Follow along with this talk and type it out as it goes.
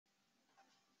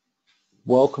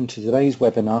Welcome to today's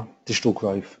webinar, Digital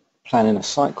Growth, Planning a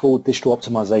Sitecore Digital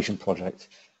Optimization Project.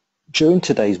 During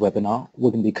today's webinar,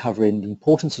 we're going to be covering the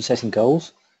importance of setting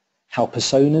goals, how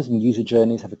personas and user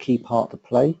journeys have a key part to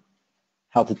play,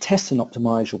 how to test and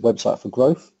optimize your website for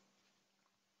growth,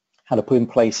 how to put in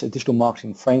place a digital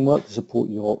marketing framework to support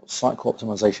your Sitecore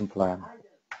optimization plan.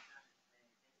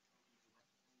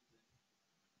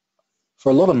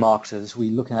 For a lot of marketers, we're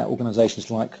looking at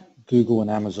organizations like Google and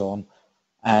Amazon,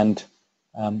 and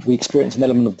we experience an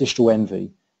element of digital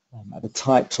envy at the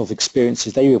types of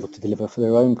experiences they're able to deliver for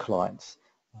their own clients.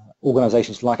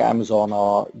 Organizations like Amazon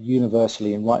are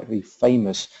universally and rightly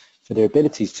famous for their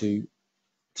abilities to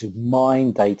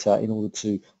mine data in order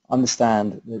to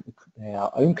understand their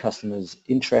own customers'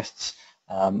 interests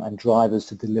and drivers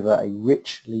to deliver a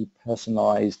richly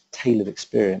personalized, tailored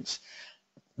experience.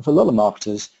 And for a lot of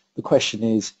marketers, the question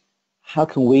is, how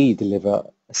can we deliver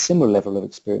a similar level of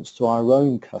experience to our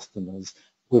own customers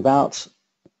without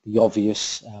the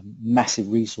obvious massive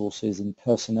resources and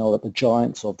personnel that the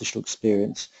giants of digital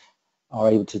experience are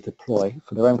able to deploy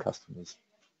for their own customers?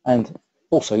 And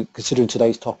also, considering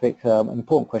today's topic, an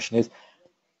important question is,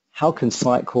 how can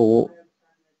Sitecore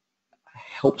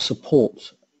help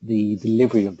support the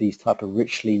delivery of these type of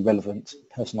richly relevant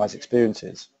personalized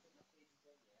experiences?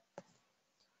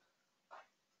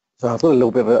 So I've got a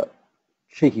little bit of a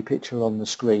cheeky picture on the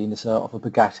screen. It's of a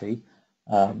Bugatti,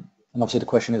 and obviously the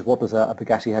question is, what does a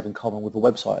Bugatti have in common with a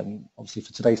website? And obviously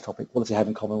for today's topic, what does it have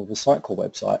in common with a Sitecore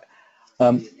website?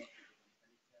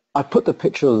 I put the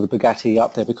picture of the Bugatti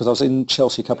up there because I was in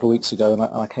Chelsea a couple of weeks ago and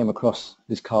I came across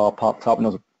this car parked up, and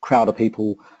there was a crowd of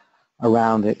people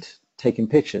around it taking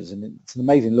pictures, and it's an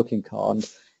amazing looking car. And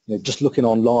just looking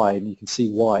online, you can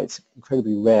see why it's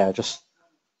incredibly rare. Just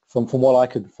from what I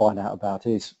could find out about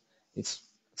it, it's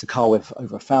a car with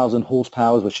over 1,000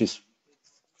 horsepower, which is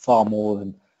far more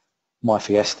than my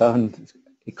Fiesta, and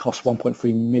it costs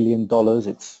 $1.3 million.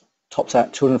 It tops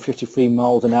out 253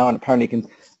 miles an hour, and apparently it can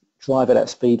drive at that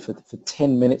speed for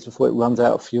 10 minutes before it runs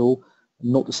out of fuel,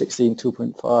 0 to 60 in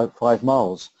 2.5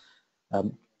 miles.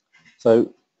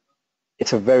 So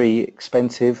it's a very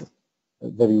expensive,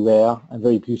 very rare, and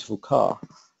very beautiful car.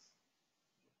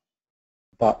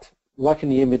 But like in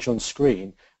the image on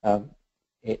screen,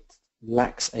 it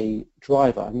lacks a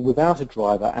driver. I mean, without a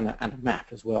driver and a map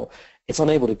as well, it's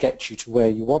unable to get you to where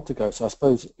you want to go. So I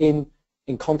suppose in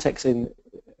context, in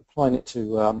applying it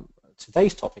to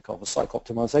today's topic of a Sitecore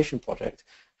optimization project,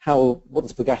 what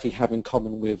does Bugatti have in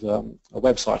common with a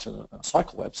website and a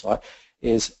Sitecore website?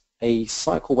 Is a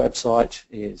Sitecore website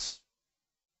is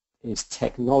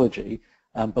technology,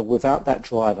 but without that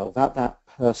driver, without that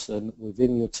person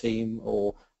within your team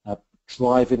or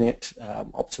driving it,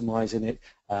 optimizing it,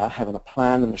 having a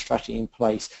plan and a strategy in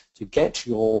place to get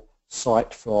your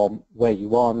site from where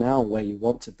you are now, where you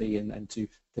want to be, and to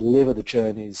deliver the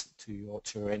journeys to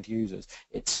your end users,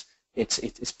 it's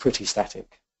pretty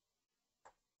static.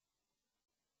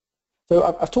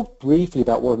 So I've talked briefly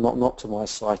about what an optimized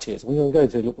site is. We're going to go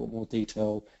into a little bit more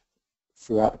detail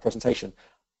throughout the presentation,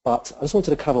 but I just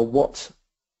wanted to cover what,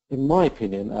 in my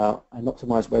opinion, an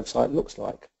optimized website looks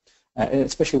like. And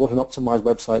especially what an optimized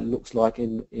website looks like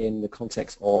in the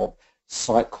context of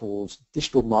Sitecore's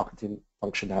digital marketing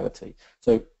functionality.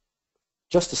 So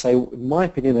just to say, in my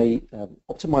opinion, an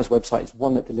optimized website is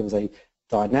one that delivers a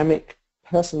dynamic,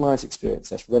 personalized experience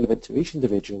that's relevant to each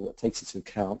individual, that takes into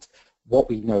account what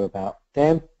we know about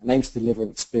them and aims to deliver an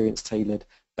experience tailored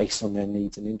based on their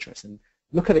needs and interests. And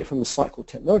look at it from the Sitecore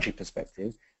technology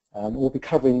perspective. We'll be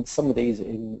covering some of these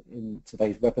in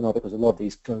today's webinar because a lot of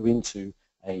these go into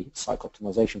a Sitecore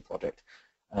optimization project.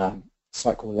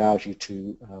 Sitecore allows you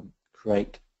to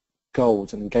create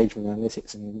goals and engagement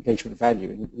analytics and engagement value,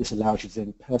 and this allows you to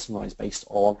then personalize based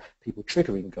on people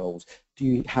triggering goals. Do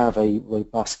you have a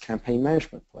robust campaign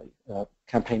management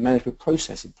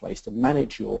process in place to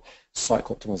manage your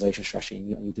Sitecore optimization strategy and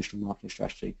your digital marketing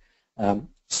strategy?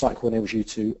 Sitecore enables you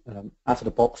to, out of the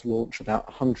box, launch about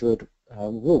 100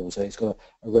 rules, and it's got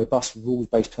a robust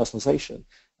rules-based personalization.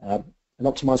 An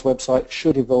optimized website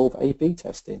should involve A/B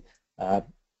testing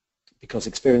because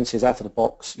experiences out of the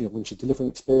box, when you deliver an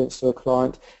experience to a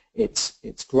client, it's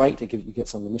great to get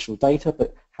some initial data,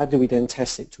 but how do we then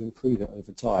test it to improve it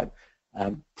over time?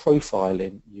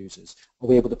 Profiling users. Are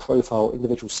we able to profile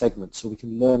individual segments so we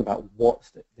can learn about what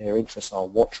their interests are,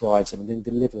 what drives them, and then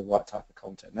deliver the right type of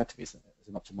content? And that to me is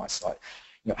an optimized site.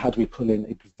 How do we pull in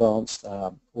advanced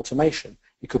automation?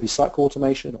 It could be Sitecore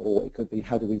automation, or it could be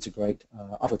how do we integrate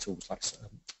other tools like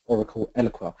Oracle,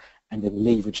 Eloqua, and then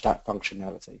leverage that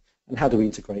functionality. And how do we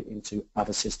integrate into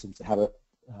other systems to have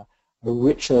a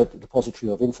richer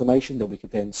depository of information that we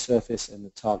could then surface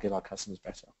and target our customers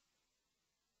better.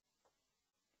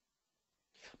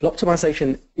 But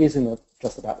optimization isn't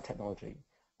just about technology,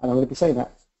 and I'm going to be saying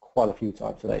that quite a few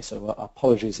times today, so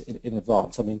apologies in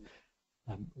advance. I mean,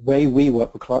 the way we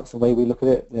work with clients, the way we look at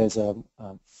it, there's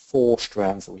 4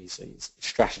 strands that we see.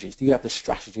 Strategies. Do you have the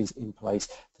strategies in place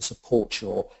to support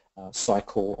your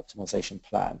Sitecore optimization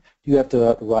plan? Do you have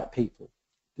the right people?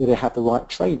 Do they have the right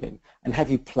training? And have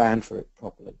you planned for it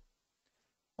properly?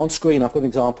 On screen, I've got an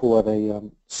example of a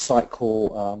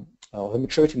Sitecore, a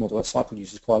maturity model that Sitecore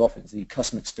uses quite often. It's the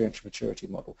customer experience maturity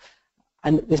model.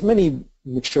 And there's many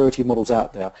maturity models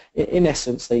out there. In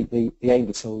essence, they aim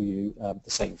to tell you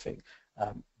the same thing.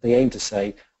 They aim to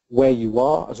say where you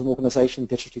are as an organization,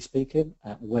 digitally speaking,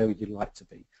 and where would you like to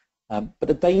be. But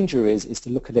the danger is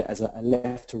to look at it as a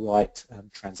left to right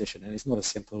transition, and it's not as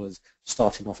simple as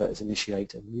starting off as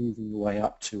initiate and moving your way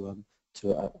up to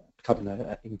becoming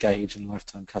an engaged and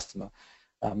lifetime customer.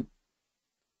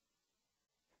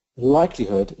 The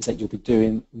likelihood is that you'll be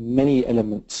doing many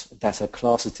elements that are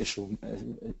classed as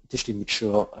digitally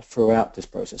mature throughout this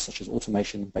process, such as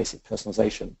automation and basic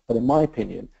personalization. But in my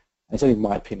opinion, and it's only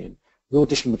my opinion, real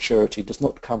digital maturity does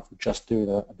not come from just doing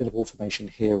a bit of automation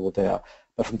here or there,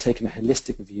 but from taking a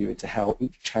holistic view into how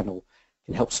each channel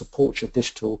can help support your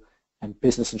digital and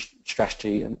business and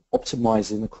strategy and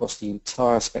optimizing across the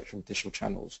entire spectrum of digital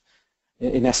channels.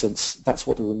 In essence, that's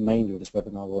what the remainder of this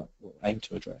webinar will aim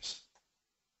to address.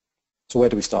 So where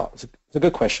do we start? It's a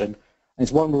good question, and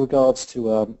it's one with regards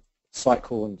to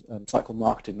Sitecore and Sitecore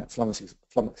marketing that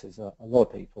flummoxes a lot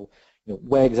of people. You know,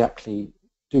 where exactly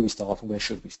do we start and where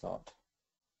should we start?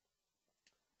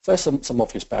 First, some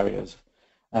obvious barriers.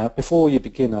 Before you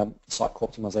begin a Sitecore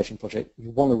optimization project,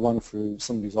 you want to run through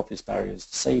some of these obvious barriers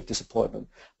to save disappointment,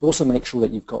 but also make sure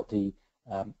that you've got the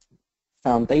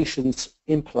foundations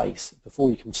in place before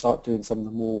you can start doing some of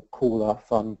the more cooler,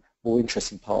 fun, more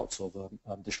interesting parts of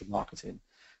digital marketing.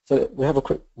 So we have a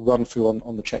quick run through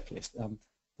on the checklist.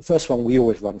 The first one we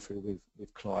always run through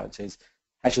with clients is,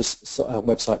 has your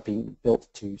website been built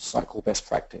to Sitecore best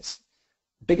practice?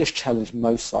 The biggest challenge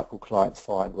most Sitecore clients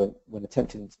find when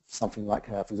attempting something like,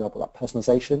 for example, like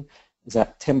personalization, is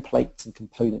that templates and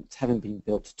components haven't been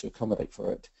built to accommodate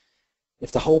for it.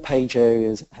 If the whole page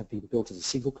areas have been built as a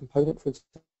single component, for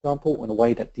example, in a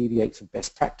way that deviates from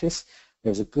best practice,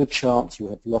 there's a good chance you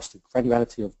have lost the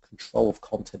granularity of control of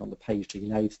content on the page to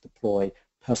allow you to deploy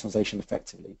personalization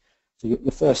effectively. So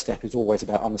your first step is always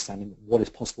about understanding what is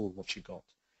possible with what you got.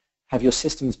 Have your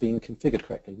systems been configured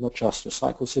correctly? Not just your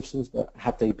Sitecore systems, but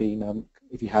have they been,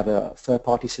 if you have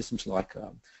third-party systems like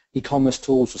e-commerce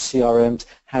tools or CRMs,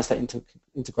 has that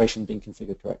integration been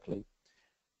configured correctly?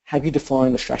 Have you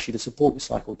defined a strategy to support your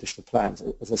Sitecore digital plans?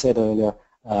 As I said earlier,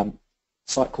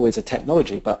 Sitecore is a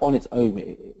technology, but on its own,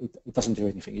 it doesn't do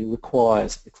anything. It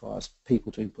requires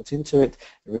people to input into it.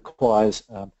 It requires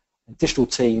a digital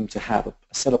team to have a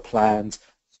set of plans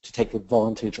to take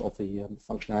advantage of the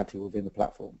functionality within the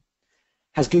platform.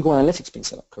 Has Google Analytics been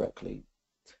set up correctly?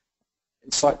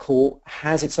 Sitecore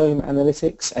has its own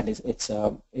analytics, and it's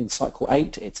in Sitecore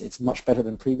 8, it's much better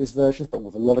than previous versions, but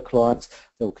with a lot of clients,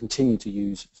 they'll continue to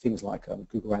use things like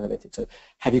Google Analytics. So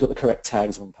have you got the correct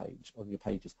tags on your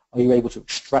pages? Are you able to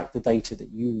extract the data that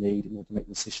you need in order to make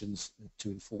decisions to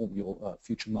inform your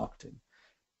future marketing?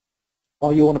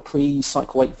 Are you on a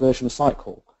pre-Sitecore 8 version of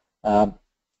Sitecore?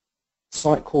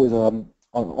 Sitecore is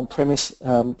on-premise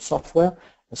software.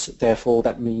 Therefore,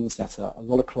 that means that a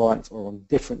lot of clients are on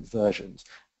different versions.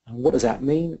 And what does that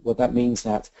mean? Well, that means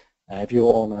that if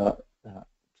you're on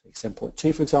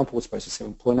 7.2, for example, as opposed to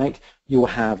 7.8, you will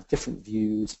have different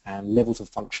views and levels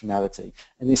of functionality.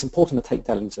 And it's important to take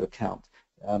that into account.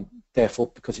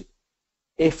 Therefore, because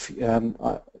if during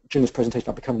this presentation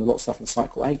I've become a lot of stuff in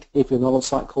Sitecore 8, if you're not on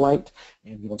Sitecore 8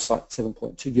 and you're on Site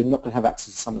 7.2, you're not going to have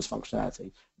access to some of this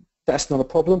functionality. That's not a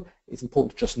problem. It's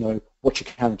important to just know what you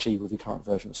can achieve with your current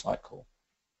version of Sitecore.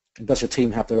 And does your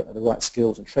team have the right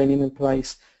skills and training in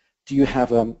place? Do you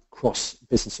have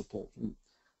cross-business support? And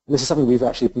this is something we've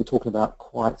actually been talking about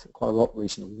quite a lot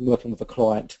recently. We've been working with a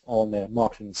client on their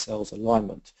marketing and sales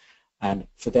alignment. And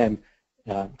for them,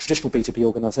 traditional B2B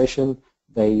organization,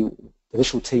 the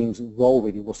initial team's role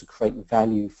really was to create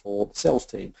value for the sales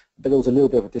team, but there was a little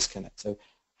bit of a disconnect. So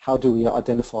how do we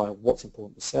identify what's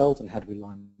important to sales and how do we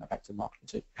line that back to marketing?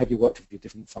 So have you worked with your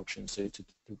different functions to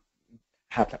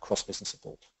have that cross-business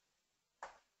support?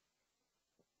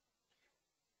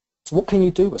 So what can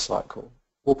you do with Sitecore?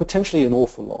 Well, potentially an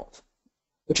awful lot,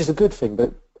 which is a good thing,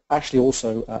 but actually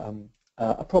also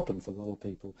a problem for a lot of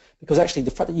people, because actually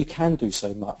the fact that you can do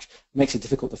so much makes it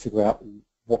difficult to figure out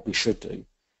what we should do.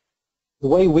 the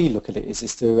way we look at it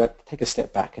is to take a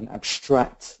step back and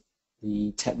abstract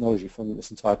the technology from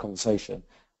this entire conversation,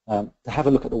 to have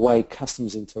a look at the way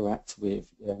customers interact with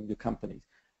your companies.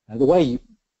 The way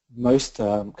most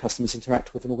customers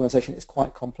interact with an organization is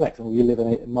quite complex, and we live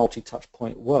in a multi-touch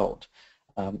point world.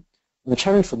 And the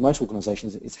challenge for most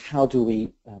organizations is how do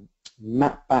we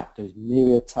map back those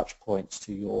myriad touch points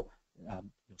to your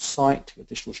site, your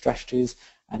digital strategies,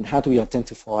 and how do we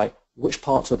identify which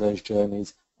parts of those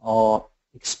journeys are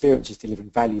experiences delivering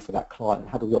value for that client, and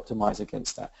how do we optimize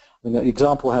against that? I mean, the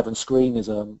example I have on screen is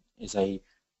a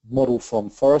model from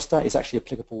Forrester. It's actually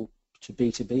applicable to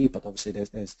B2B, but obviously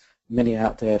there's many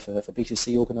out there for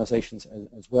B2C organizations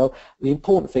as well. The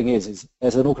important thing is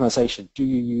as an organization, do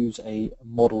you use a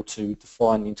model to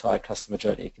define the entire customer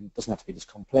journey? It doesn't have to be as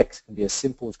complex. It can be as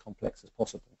simple as complex as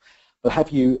possible. But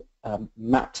have you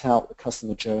mapped out the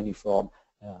customer journey from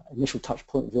initial touch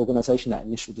point of the organization, that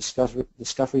initial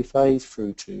discovery phase,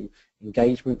 through to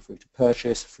engagement, through to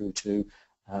purchase, through to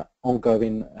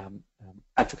ongoing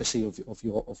advocacy of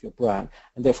your brand,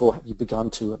 and therefore have you begun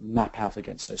to map out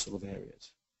against those sort of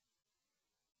areas?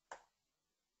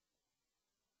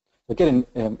 So getting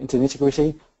into the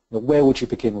nitty-gritty, where would you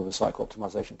begin with a Sitecore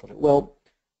optimization project? Well,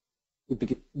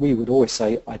 we would always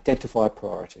say identify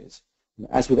priorities.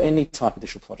 As with any type of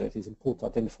digital project, it's important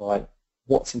to identify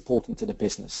what's important to the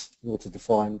business in order to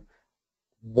define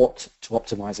what to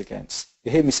optimize against.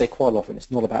 You hear me say quite often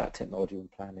it's not about technology when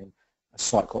planning a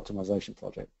Sitecore optimization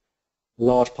project. A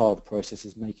large part of the process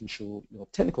is making sure your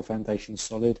technical foundation is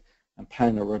solid and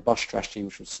planning a robust strategy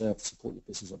which will serve to support your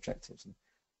business objectives. And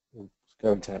we'll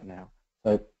go into that now.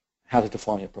 So how to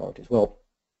define your priorities? Well,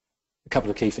 a couple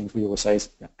of key things we always say is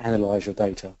analyze your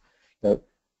data.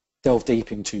 Delve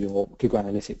deep into your Google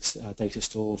Analytics data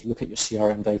stores, look at your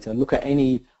CRM data, look at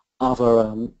any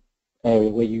other area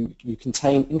where you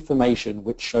contain information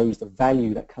which shows the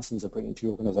value that customers are bringing to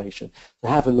your organization. So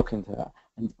have a look into that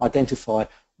and identify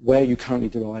where you currently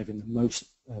deriving the most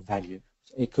value.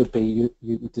 It could be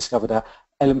you discover that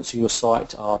elements of your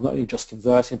site are not only just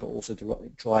converting but also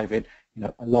driving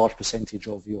a large percentage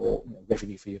of your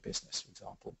revenue for your business, for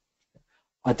example.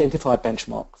 Identify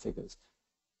benchmark figures.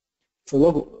 For a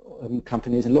lot of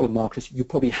companies and a lot of marketers, you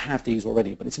probably have these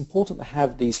already, but it's important to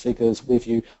have these figures with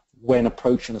you when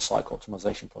approaching a Sitecore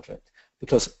optimization project,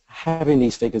 because having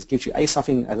these figures gives you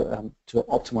something to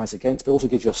optimize against, but also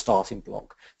gives you a starting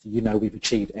block. So we've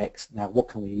achieved X. Now,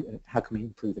 how can we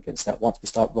improve against that once we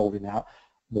start rolling out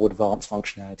more advanced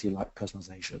functionality like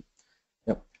personalization?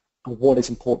 And what is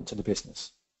important to the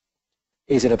business?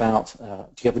 Is it about,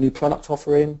 do you have a new product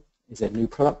offering? Is there a new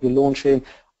product you're launching?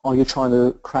 Are you trying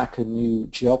to crack a new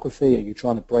geography? Are you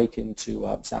trying to break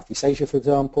into Southeast Asia, for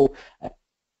example?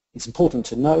 It's important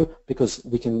to know because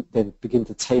we can then begin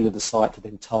to tailor the site to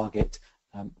then target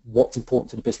what's important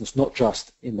to the business, not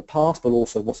just in the past, but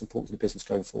also what's important to the business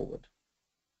going forward.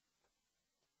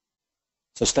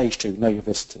 So stage 2, know your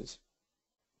visitors.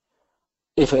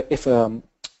 If the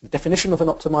definition of an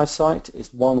optimized site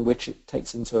is one which it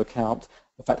takes into account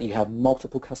the fact that you have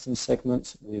multiple customer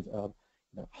segments with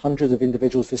hundreds of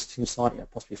individuals visiting your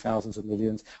site, possibly thousands of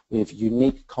millions, with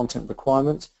unique content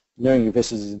requirements, knowing your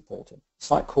visitors is important.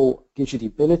 Sitecore gives you the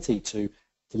ability to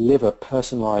deliver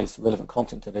personalized, relevant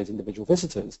content to those individual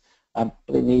visitors, but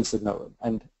it needs to know them.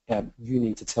 And you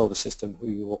need to tell the system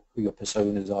who your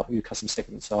personas are, who your customer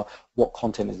segments are, what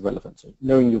content is relevant. So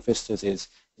knowing your visitors is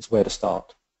where to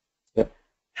start.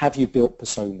 Have you built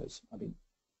personas? I mean,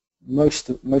 most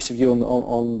of you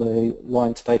on the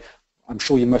line today, I'm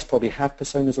sure you most probably have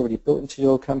personas already built into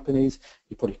your companies.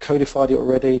 You probably codified it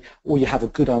already, or you have a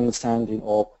good understanding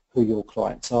of who your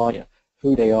clients are,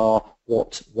 who they are,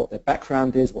 what their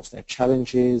background is, what's their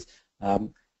challenges,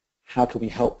 how can we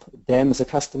help them as a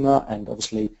customer, and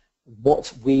obviously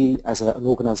what we as an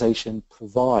organization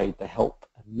provide to help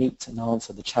meet and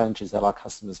answer the challenges that our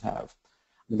customers have.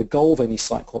 I mean, the goal of any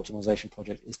Sitecore optimization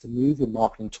project is to move your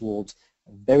marketing towards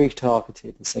a very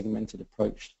targeted and segmented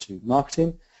approach to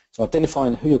marketing. So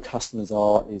identifying who your customers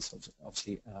are is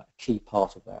obviously a key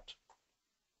part of that.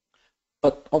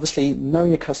 But obviously,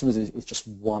 knowing your customers is just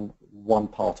one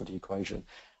part of the equation.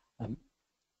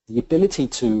 The ability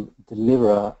to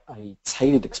deliver a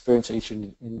tailored experience to each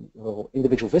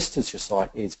individual visitors to your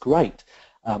site is great,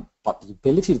 but the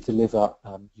ability to deliver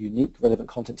unique, relevant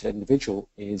content to an individual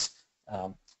is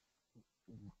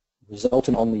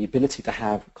resultant on the ability to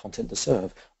have content to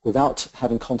serve. Without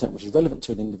having content which is relevant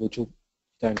to an individual,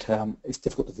 it's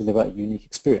difficult to deliver a unique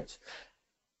experience.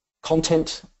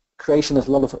 Content creation, as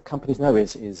a lot of companies know,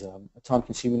 is a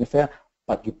time-consuming affair,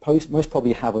 but you most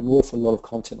probably have an awful lot of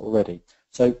content already.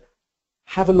 So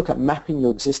have a look at mapping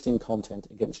your existing content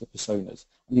against your personas.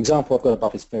 And the example I've got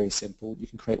above is very simple. You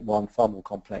can create one far more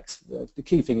complex. The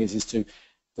key thing is to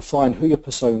define who your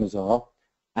personas are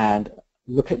and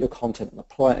look at your content and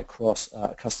apply it across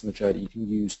a customer journey. You can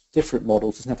use different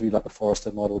models. It doesn't have to be like the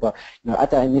Forrester model, but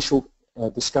at that initial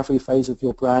discovery phase of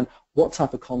your brand, what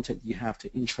type of content do you have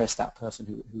to interest that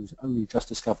person who's only just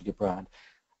discovered your brand?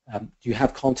 Do you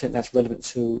have content that's relevant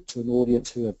to an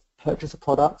audience who have purchased a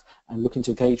product and looking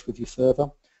to engage with you further?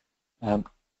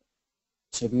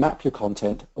 So map your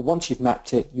content. Once you've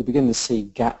mapped it, you begin to see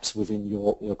gaps within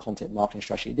your content marketing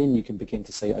strategy. Then you can begin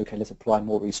to say, okay, let's apply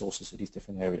more resources to these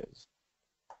different areas.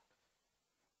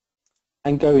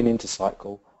 And going into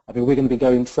Sitecore, I mean, we're going to be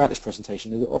going throughout this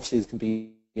presentation. Obviously, there can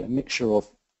be a mixture of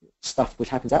stuff which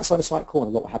happens outside of Sitecore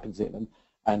and a lot happens in them.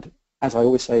 And as I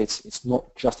always say, it's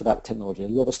not just about technology. A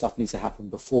lot of stuff needs to happen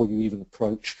before you even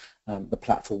approach the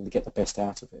platform to get the best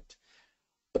out of it.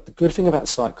 But the good thing about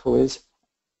Sitecore is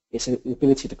it's the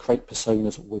ability to create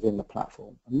personas within the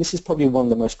platform. And this is probably one of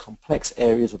the most complex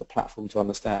areas of the platform to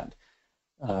understand.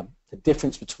 The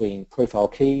difference between profile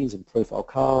keys and profile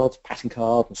cards, pattern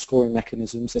cards and scoring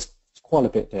mechanisms, there's quite a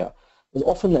bit there. There's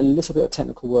often a little bit of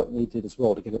technical work needed as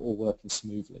well to get it all working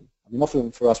smoothly. I mean,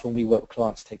 often for us when we work with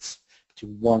clients, it takes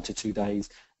between 1 to 2 days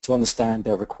to understand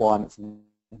their requirements and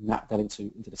map that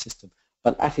into the system.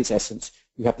 But at its essence,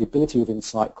 you have the ability within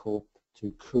Sitecore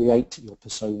to create your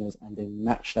personas and then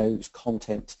match those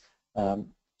content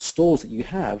stores that you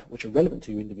have which are relevant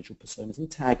to your individual personas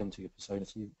and tag them to your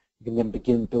personas. So you can then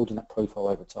begin building that profile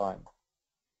over time.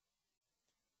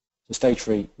 So stage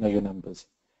 3, know your numbers.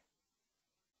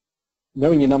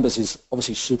 Knowing your numbers is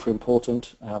obviously super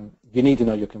important. You need to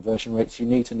know your conversion rates. You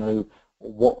need to know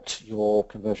what your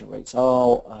conversion rates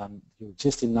are, your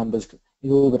existing numbers,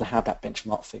 in order to have that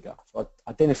benchmark figure. So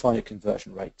identify your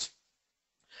conversion rates.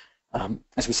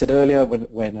 As we said earlier,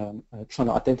 when trying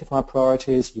to identify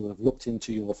priorities, you will have looked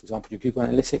into your, for example, your Google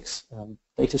Analytics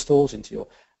data stores, into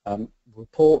your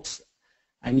reports,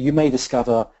 and you may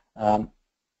discover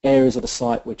areas of the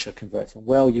site which are converting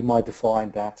well. You might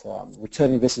find that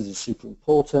returning visitors is super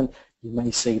important. You may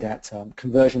see that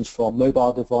conversions from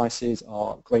mobile devices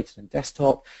are greater than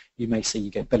desktop. You may see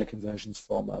you get better conversions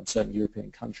from certain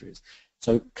European countries.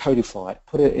 So codify it,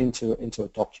 put it into a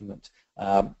document.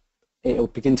 It will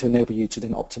begin to enable you to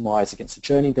then optimize against the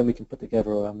journey. Then we can put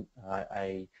together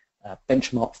a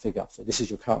benchmark figure. So this is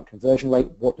your current conversion rate.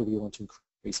 What do we want to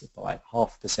increase it by?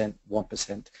 0.5%,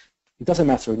 1%. It doesn't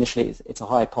matter initially. It's a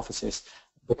hypothesis,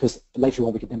 because later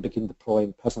on we can then begin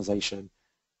deploying personalization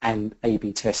and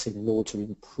A/B testing in order to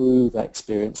improve that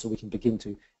experience, so we can begin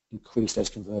to increase those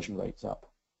conversion rates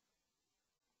up.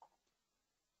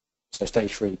 So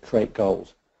stage 3, create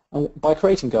goals. And by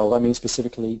creating goals, I mean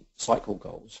specifically Sitecore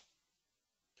goals.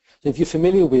 So if you're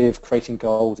familiar with creating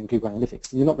goals in Google Analytics,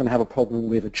 then you're not going to have a problem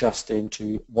with adjusting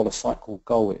to what a Sitecore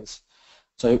goal is.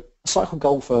 So a Sitecore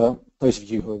goal, for those of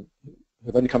you who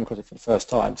have only come across it for the first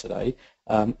time today,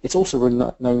 it's also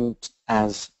known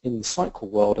as, in the Sitecore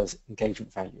world, as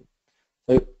engagement value.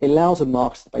 So it allows a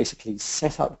marketer to basically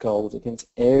set up goals against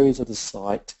areas of the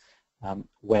site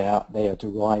where they are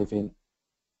deriving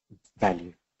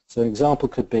value. So an example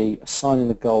could be assigning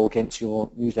a goal against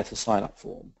your newsletter sign-up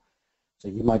form. So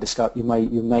you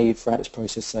may throughout this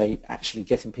process say, actually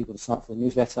getting people to sign up for the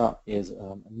newsletter is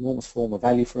an enormous form of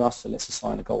value for us, so let's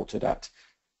assign a goal to that.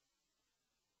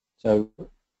 So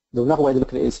another way to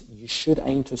look at it is you should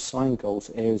aim to assign goals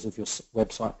to areas of your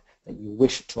website that you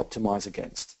wish to optimize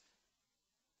against.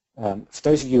 For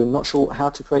those of you who are not sure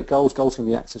how to create goals, goals can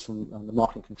be accessed from the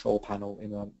Marketing Control Panel in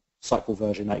Sitecore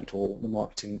version 8 or the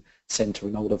Marketing Center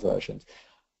in older versions.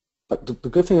 But the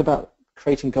good thing about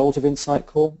creating goals within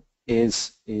Sitecore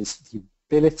is the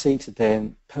ability to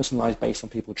then personalize based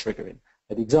on people triggering.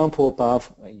 At the example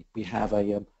above, we have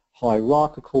a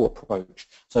hierarchical approach.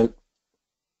 So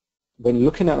when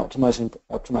looking at an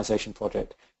optimization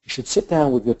project, you should sit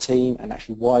down with your team and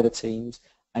actually wider teams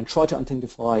and try to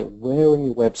identify where on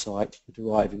your website you're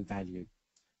deriving value.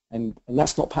 And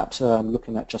that's not perhaps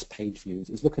looking at just page views.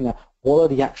 It's looking at what are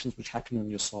the actions which happen on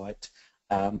your site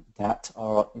that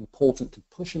are important to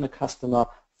pushing a customer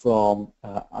from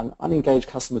an unengaged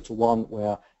customer to one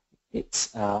where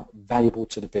it's valuable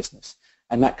to the business.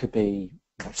 And that could be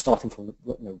starting from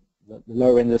the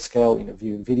lower end of the scale,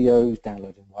 viewing videos,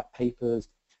 downloading white papers,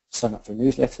 sign up for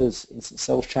newsletters, instant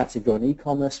sales chats. If you're an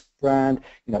e-commerce brand,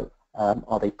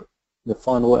 are they the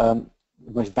final,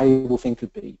 the most valuable thing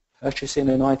could be purchasing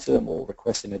an item or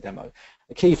requesting a demo.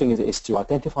 The key thing is to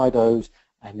identify those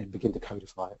and then begin to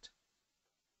codify it.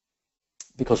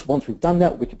 because once we've done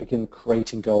that, we can begin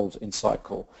creating goals in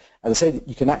Sitecore. As I said,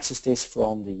 you can access this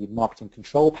from the marketing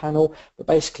control panel, but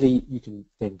basically you can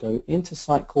then go into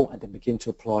Sitecore and then begin to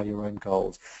apply your own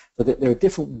goals. So that there are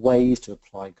different ways to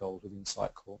apply goals within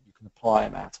Sitecore. You can apply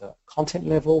them at a content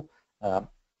level,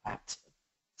 at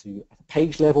a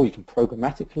page level, you can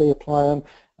programmatically apply them,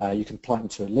 you can apply them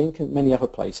to a link and many other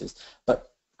places.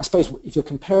 But I suppose if you're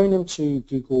comparing them to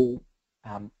Google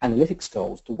analytics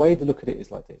goals, the way to look at it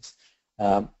is like this.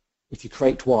 If you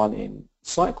create one in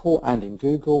Sitecore and in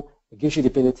Google, it gives you the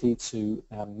ability to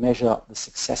measure the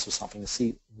success of something, to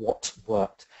see what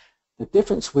worked. The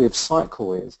difference with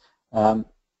Sitecore is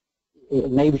it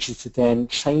enables you to then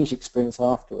change the experience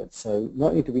afterwards. So not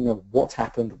only do we know what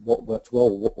happened, what worked well,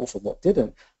 also what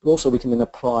didn't, but also we can then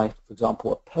apply, for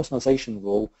example, a personalization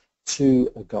rule to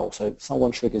a goal. So if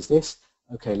someone triggers this,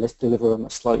 okay, let's deliver them a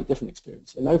slightly different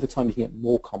experience. And over time you can get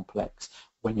more complex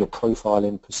when you're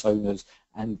profiling personas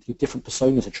and your different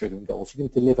personas are triggering goals. You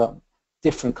can deliver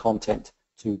different content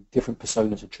to different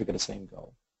personas to trigger the same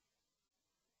goal.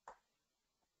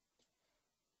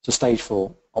 So stage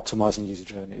 4, optimizing user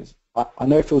journeys. I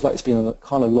know it feels like it's been a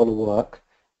kind of lot of work,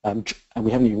 and we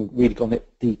haven't even really gone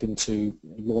deep into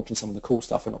launching some of the cool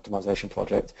stuff in an optimization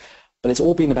project, but it's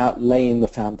all been about laying the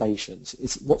foundations.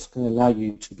 It's what's going to allow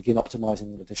you to begin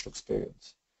optimizing the digital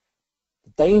experience.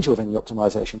 The danger of any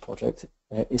optimization project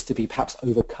is to be perhaps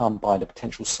overcome by the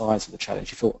potential size of the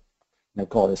challenge. You thought,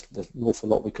 God, there's an awful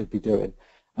lot we could be doing.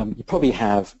 You probably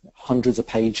have hundreds of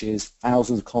pages,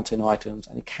 thousands of content items,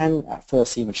 and it can at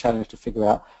first seem a challenge to figure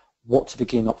out what to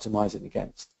begin optimizing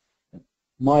against.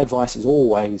 My advice is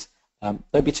always,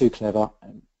 don't be too clever,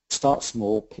 start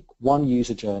small, pick one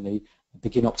user journey, and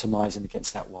begin optimizing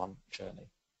against that one journey.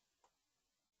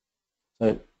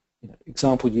 So,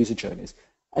 example user journeys.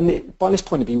 And by this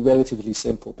point, it'd be relatively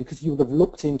simple because you would have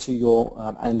looked into your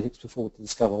analytics before to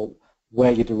discover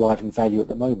where you're deriving value at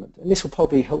the moment. And this will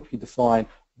probably help you define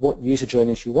what user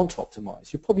journeys you want to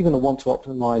optimize. You're probably going to want to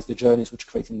optimize the journeys which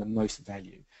are creating the most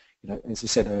value. As I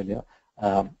said earlier,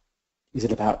 is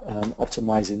it about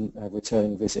optimizing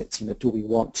returning visits? Do we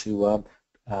want to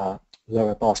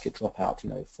lower basket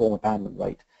dropout, form abandonment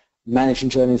rate? Managing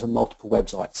journeys on multiple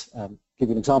websites. Give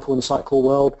you an example in the Sitecore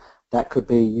world. That could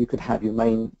be you could have your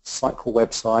main Sitecore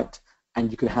website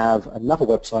and you could have another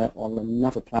website on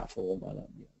another platform,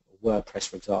 WordPress,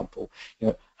 for example.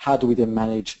 How do we then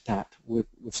manage that? With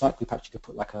Sitecore, perhaps you could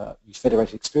put like use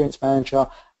Federated Experience Manager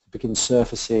to begin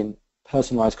surfacing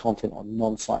personalized content on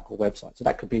non-Sitecore websites. So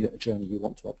that could be a journey you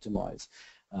want to optimize.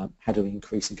 How do we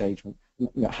increase engagement?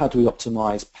 How do we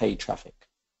optimize paid traffic?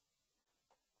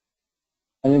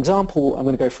 An example I'm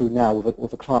going to go through now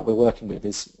with a client we're working with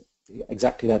is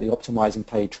exactly that, the optimizing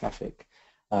paid traffic.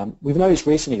 We've noticed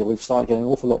recently that we've started getting an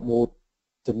awful lot more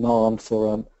demand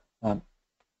for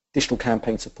digital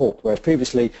campaign support, whereas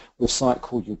previously with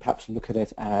Sitecore you perhaps look at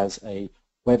it as a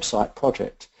website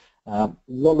project. A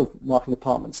lot of marketing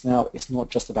departments now, it's not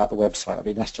just about the website. I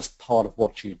mean, that's just part of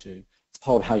what you do. It's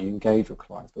part of how you engage with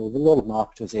clients. But with a lot of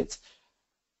marketers, it's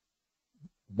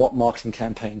what marketing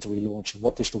campaigns are we launching,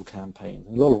 what digital campaigns.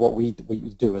 And a lot of what we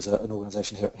do as an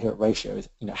organization here at Ratio is,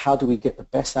 how do we get the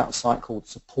best out of Sitecore to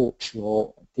support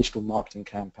your digital marketing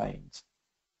campaigns?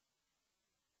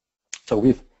 So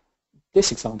with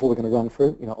this example, we're going to run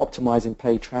through, optimizing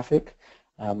paid traffic.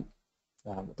 The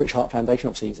British Heart Foundation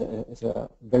obviously is a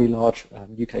very large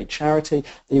UK charity.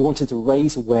 They wanted to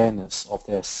raise awareness of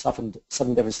their Southern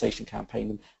Devastation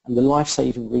campaign and the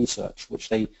life-saving research which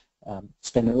they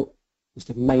was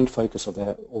the main focus of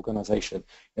their organisation.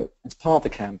 As part of the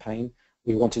campaign,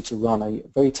 we wanted to run a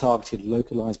very targeted,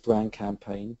 localised brand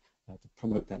campaign to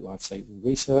promote that life-saving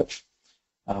research.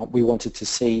 We wanted to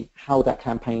see how that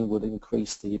campaign would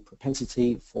increase the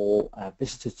propensity for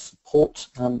visitors to support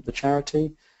the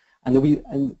charity.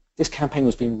 And this campaign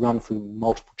was being run through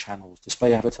multiple channels: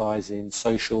 display advertising,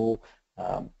 social,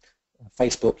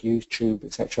 Facebook, YouTube,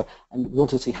 etc. And we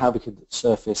wanted to see how we could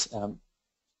surface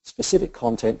specific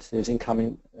content to those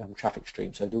incoming traffic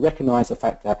streams. So to recognise the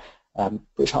fact that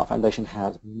British Heart Foundation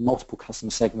has multiple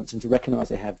customer segments and to recognise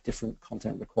they have different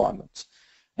content requirements.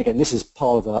 Again, this is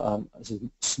part of a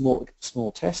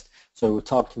small test, so we're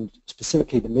targeting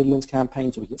specifically the Midlands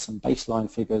campaign so we get some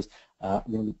baseline figures,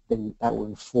 then that will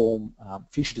inform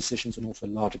future decisions and also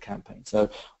larger campaigns. So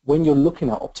when you're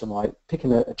looking at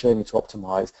picking a journey to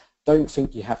optimize, don't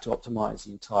think you have to optimize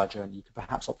the entire journey. You could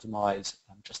perhaps optimize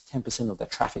just 10% of the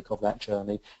traffic of that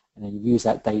journey and then use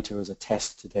that data as a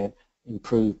test to then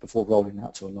improve before rolling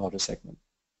out to a larger segment.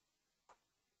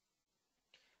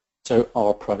 So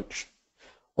our approach.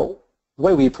 Well, the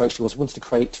way we approached it was we wanted to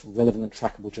create relevant and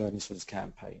trackable journeys for this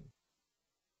campaign.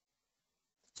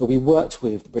 So we worked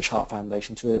with the British Heart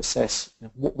Foundation to assess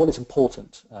what is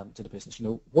important to the business.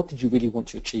 What did you really want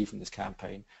to achieve from this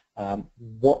campaign? How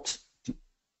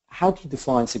do you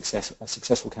define a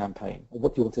successful campaign? Or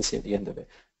what do you want to see at the end of it?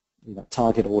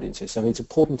 Target audiences. So it's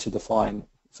important to define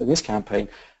for this campaign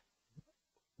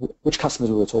which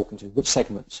customers we were talking to, which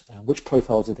segments, which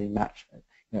profiles did they match,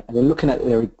 and then looking at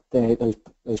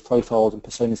those profiles and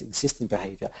personas' existing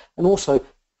behaviour, and also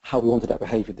how we wanted that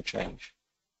behaviour to change.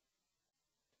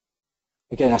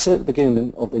 Again, I said at the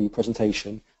beginning of the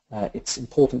presentation, it's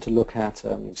important to look at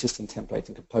existing templates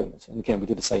and components, and again we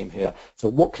do the same here. So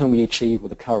what can we achieve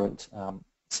with the current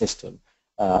system,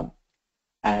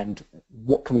 and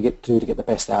what can we do to get the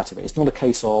best out of it? It's not a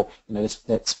case of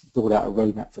let's build out a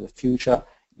roadmap for the future.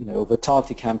 The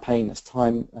targeted campaign that's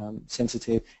time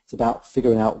sensitive. It's about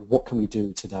figuring out what can we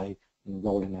do today and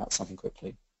rolling out something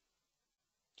quickly.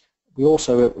 We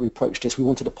also approached this, we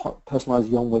wanted to personalize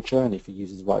the onward journey for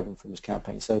users arriving from this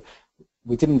campaign. So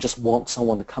we didn't just want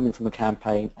someone to come in from a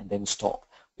campaign and then stop.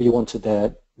 We wanted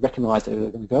to recognize that they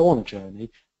were going to go on a journey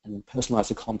and then personalize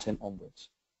the content onwards.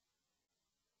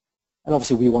 And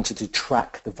obviously we wanted to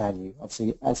track the value.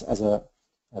 Obviously as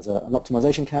an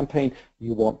optimization campaign, we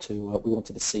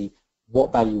wanted to see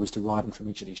what value was deriving from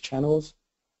each of these channels.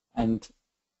 And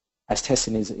as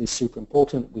testing is super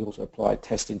important, we also applied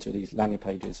testing to these landing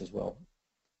pages as well.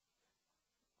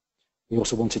 We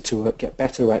also wanted to get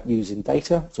better at using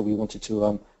data, so we wanted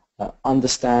to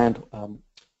understand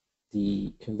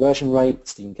the conversion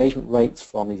rates, the engagement rates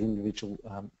from these individual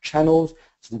channels,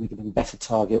 so that we can then better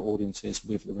target audiences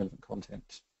with the relevant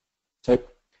content. So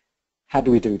how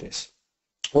do we do this?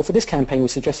 Well, for this campaign, we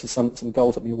suggested some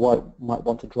goals that we might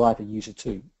want to drive a user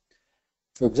to.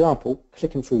 For example,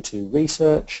 clicking through to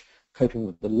research, coping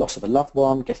with the loss of a loved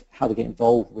one, how to get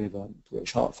involved with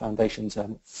British Heart Foundation's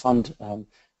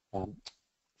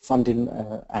funding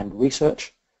and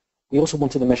research. We also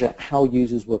wanted to measure how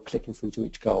users were clicking through to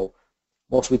each goal.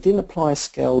 Whilst we didn't apply a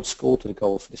scaled score to the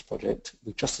goals for this project,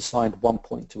 we just assigned 1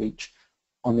 point to each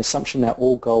on the assumption that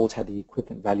all goals had the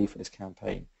equivalent value for this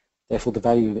campaign. Therefore, the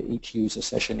value of each user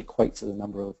session equates to the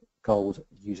number of goals the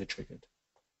user triggered.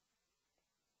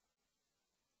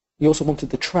 We also wanted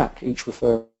to track each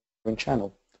referring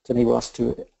channel to enable us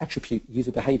to attribute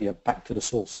user behavior back to the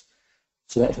source,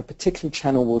 so that if a particular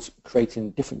channel was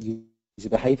creating different user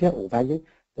behavior or value,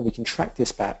 then we can track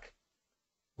this back.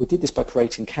 We did this by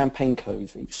creating campaign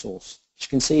codes for each source. As you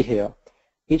can see here,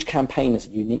 each campaign is a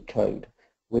unique code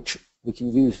which we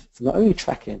can use for not only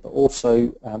tracking but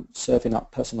also serving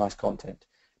up personalized content.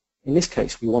 In this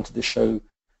case, we wanted to show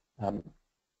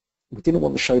we didn't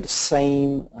want to show the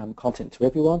same content to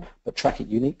everyone, but track it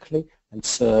uniquely and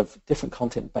serve different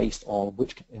content based on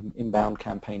which inbound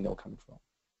campaign they're coming from.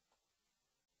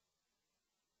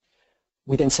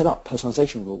 We then set up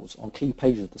personalization rules on key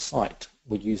pages of the site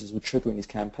where users were triggering these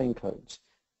campaign codes.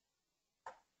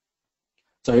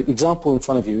 So example in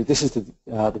front of you, this is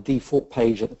the default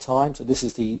page at the time. So this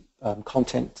is the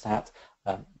content that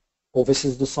all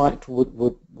visitors to the site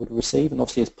would receive, and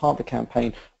obviously as part of the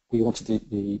campaign, we wanted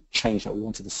to change that. We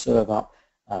wanted to serve up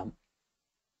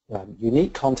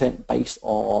unique content based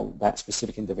on that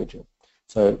specific individual.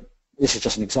 So this is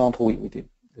just an example.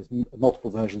 There's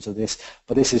multiple versions of this,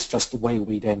 but this is just the way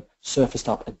we then surfaced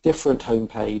up a different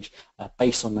homepage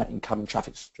based on that incoming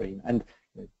traffic stream. And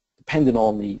depending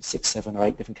on the 6, 7, or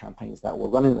 8 different campaigns that were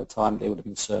running at the time, they would have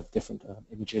been served different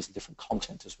images and different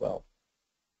content as well.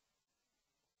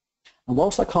 And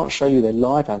whilst I can't show you the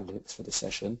live analytics for this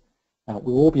session,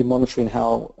 we will be monitoring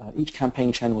how each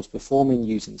campaign channel is performing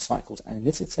using Sitecore's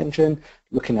analytics engine,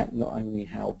 looking at not only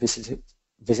how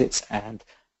visits and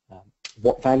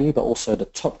what value, but also the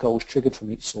top goals triggered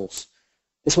from each source.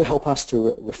 This will help us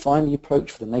to refine the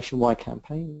approach for the nationwide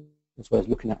campaign, as well as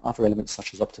looking at other elements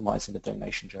such as optimizing the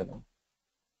donation journey.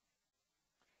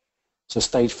 So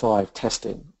stage 5,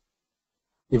 testing.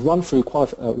 We've run through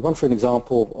an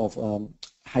example of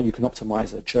how you can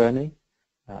optimize a journey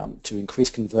to increase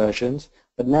conversions,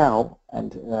 but now,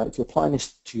 and if you're applying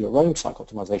this to your own site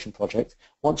optimization project,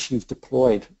 once you've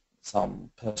deployed some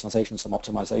personalization, some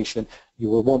optimization, you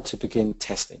will want to begin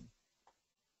testing.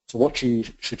 So what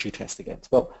should you test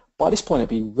against? Well, by this point it'd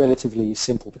be relatively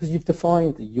simple because you've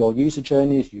defined your user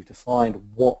journeys, you've defined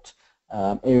what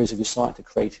areas of your site are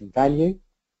creating value,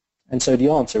 and so the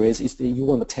answer is that you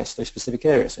want to test those specific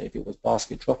areas. So if it was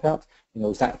basket dropout,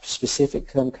 is that specific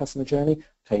customer journey?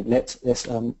 Okay, let's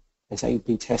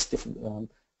A/B test different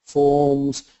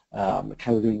forms.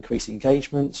 Can we increase the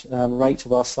engagement rate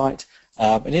of our site?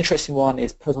 An interesting one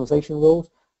is personalization rules.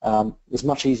 It's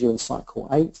much easier in Sitecore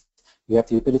 8. You have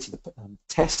the ability to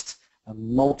test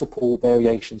and multiple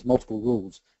variations, multiple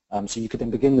rules. So you could then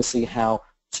begin to see how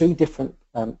two different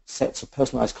sets of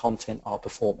personalized content are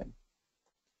performing.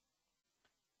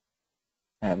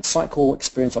 And Sitecore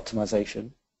Experience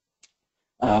Optimization.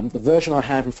 The version I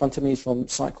have in front of me is from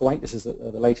Sitecore 8. This is the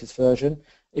latest version.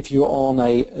 If you're on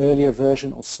an earlier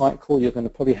version of Sitecore, you're going to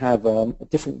probably have a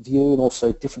different view and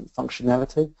also different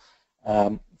functionality.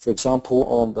 For example,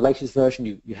 on the latest version,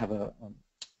 you have a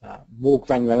more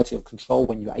granularity of control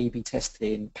when you A/B test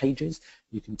in pages.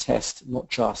 You can test not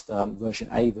just version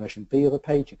A, version B of a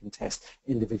page. You can test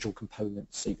individual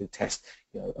components. So you can test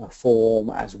a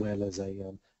form as well as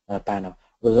a banner.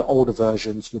 With the older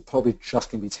versions, you're probably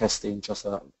just going to be testing just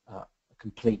a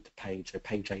complete page, so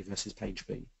page A versus page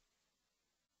B.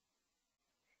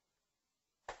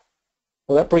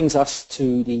 Well, that brings us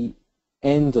to the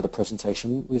end of the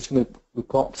presentation. We've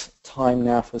got time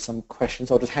now for some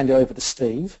questions. I'll just hand it over to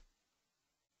Steve.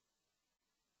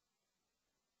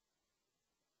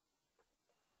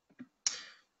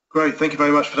 Great, thank you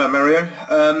very much for that, Mario.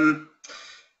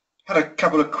 Had a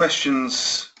couple of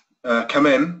questions come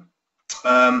in.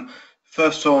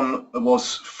 First one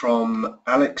was from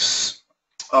Alex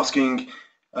asking,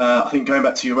 I think going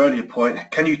back to your earlier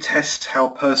point, can you test how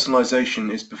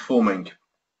personalization is performing?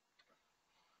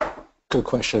 Good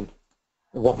question.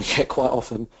 One we get quite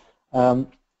often.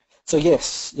 So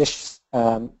yes.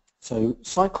 So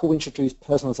Sitecore introduced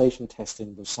personalization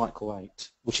testing with Sitecore 8,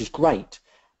 which is great,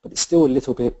 but it's still a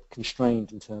little bit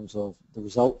constrained in terms of the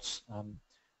results and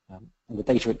the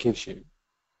data it gives you.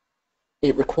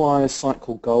 It requires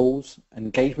Sitecore goals and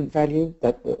engagement value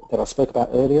that I spoke about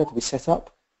earlier to be set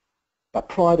up. But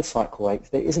prior to Sitecore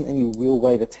 8, there isn't any real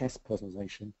way to test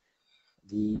personalization.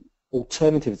 The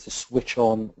alternative is to switch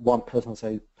on one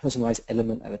personalized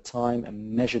element at a time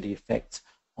and measure the effect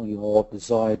on your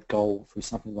desired goal through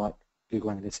something like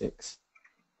Google Analytics.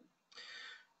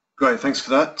 Great, thanks for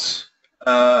that.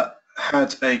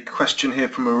 Had a question here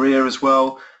from Maria as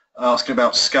well, asking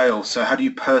about scale. So how do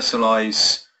you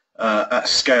personalize at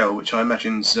scale, which I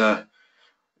imagine is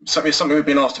something we've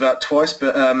been asked about twice,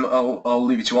 but I'll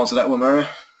leave you to answer that one, Mario.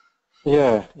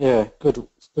 Yeah, good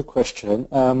question.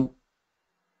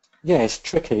 Yeah, it's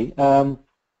tricky.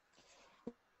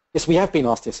 Yes, we have been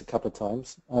asked this a couple of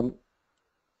times.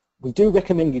 We do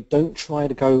recommend you don't try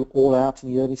to go all out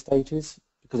in the early stages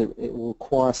because it will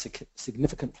require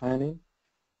significant planning.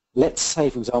 Let's say,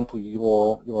 for example,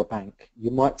 you're a bank.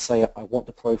 You might say, I want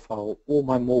to profile all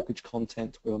my mortgage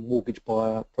content with a mortgage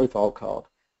buyer profile card.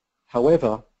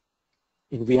 However,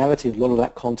 in reality, a lot of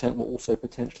that content will also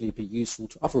potentially be useful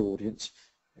to other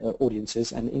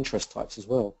audiences and interest types as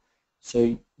well.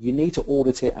 So you need to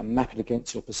audit it and map it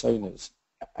against your personas.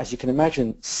 As you can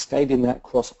imagine, scaling that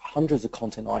across hundreds of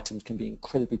content items can be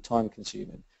incredibly time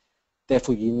consuming.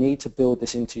 Therefore, you need to build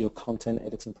this into your content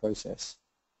editing process.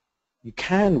 You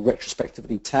can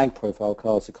retrospectively tag profile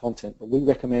cards to content, but we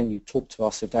recommend you talk to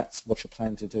us if that's what you're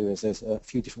planning to do, as there's a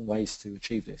few different ways to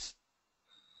achieve this.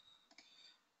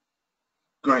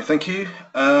 Great, thank you.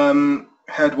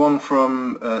 Had one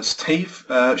from Steve.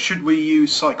 Should we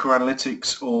use Sitecore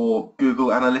Analytics or Google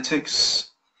Analytics?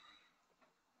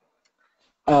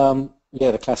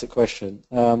 Yeah, the classic question.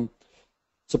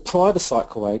 So prior to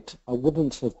Sitecore 8, I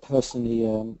wouldn't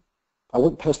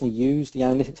personally use the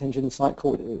analytics engine in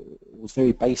Sitecore. It was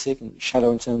very basic and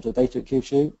shallow in terms of data it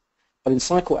gives you. But in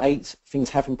Sitecore 8, things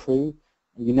have improved,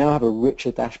 and you now have a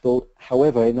richer dashboard.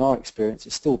 However, in our experience,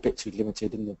 it's still a bit too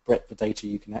limited in the breadth of data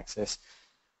you can access.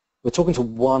 We're talking to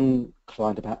one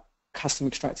client about custom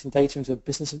extracting data into a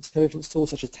business intelligence tool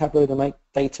such as Tableau to make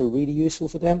data really useful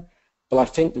for them. But I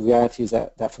think the reality is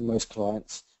that for most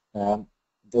clients,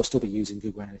 they'll still be using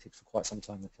Google Analytics for quite some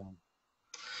time to come.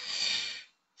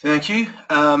 Thank you.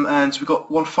 And we've got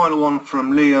one final one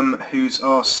from Liam, who's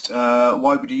asked,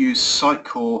 why would you use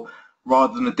Sitecore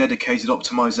rather than a dedicated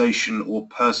optimization or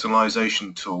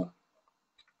personalization tool?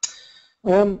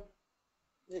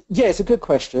 Yeah, it's a good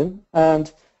question,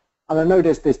 and I know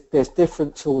there's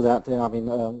different tools out there. I mean,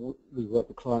 we work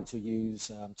with clients who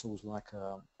use tools like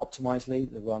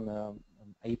Optimizely that run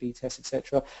A/B tests,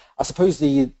 etc. I suppose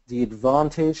the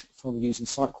advantage from using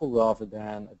Sitecore rather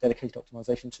than a dedicated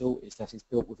optimization tool is that it's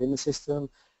built within the system.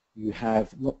 You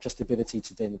have not just the ability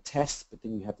to then test, but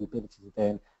then you have the ability to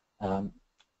then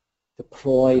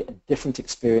deploy a different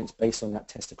experience based on that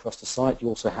test across the site. You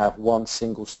also have one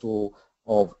single store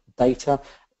of data.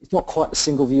 It's not quite the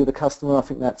single view of the customer. I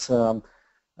think that's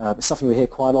it's something we hear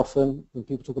quite often when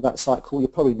people talk about Sitecore. You're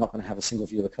probably not going to have a single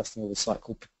view of the customer with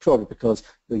Sitecore, probably because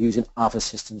you're using other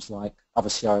systems like other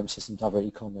CRM systems, other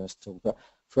e-commerce tools. But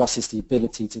for us, it's the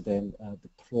ability to then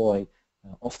deploy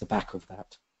off the back of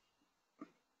that.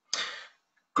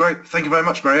 Great, thank you very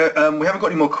much, Mario. We haven't got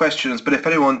any more questions, but if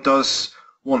anyone does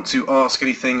want to ask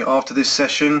anything after this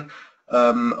session,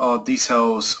 our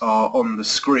details are on the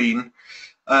screen.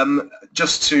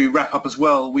 Just to wrap up as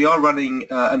well, we are running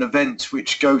an event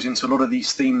which goes into a lot of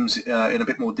these themes in a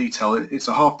bit more detail. It's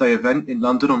a half-day event in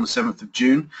London on the 7th of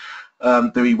June.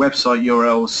 The website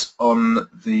URL's on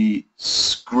the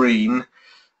screen.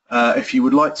 If you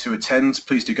would like to attend,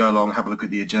 please do go along, have a look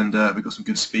at the agenda. We've got some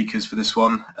good speakers for this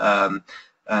one,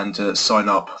 and sign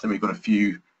up. I think we've got a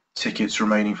few tickets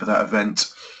remaining for that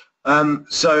event.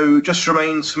 So just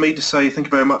remains for me to say thank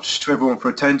you very much to everyone for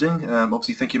attending.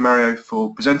 Obviously, thank you, Mario,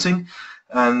 for presenting.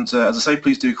 And as I say,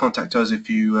 please do contact us if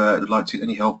you would like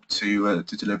any help to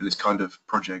deliver this kind of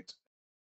project.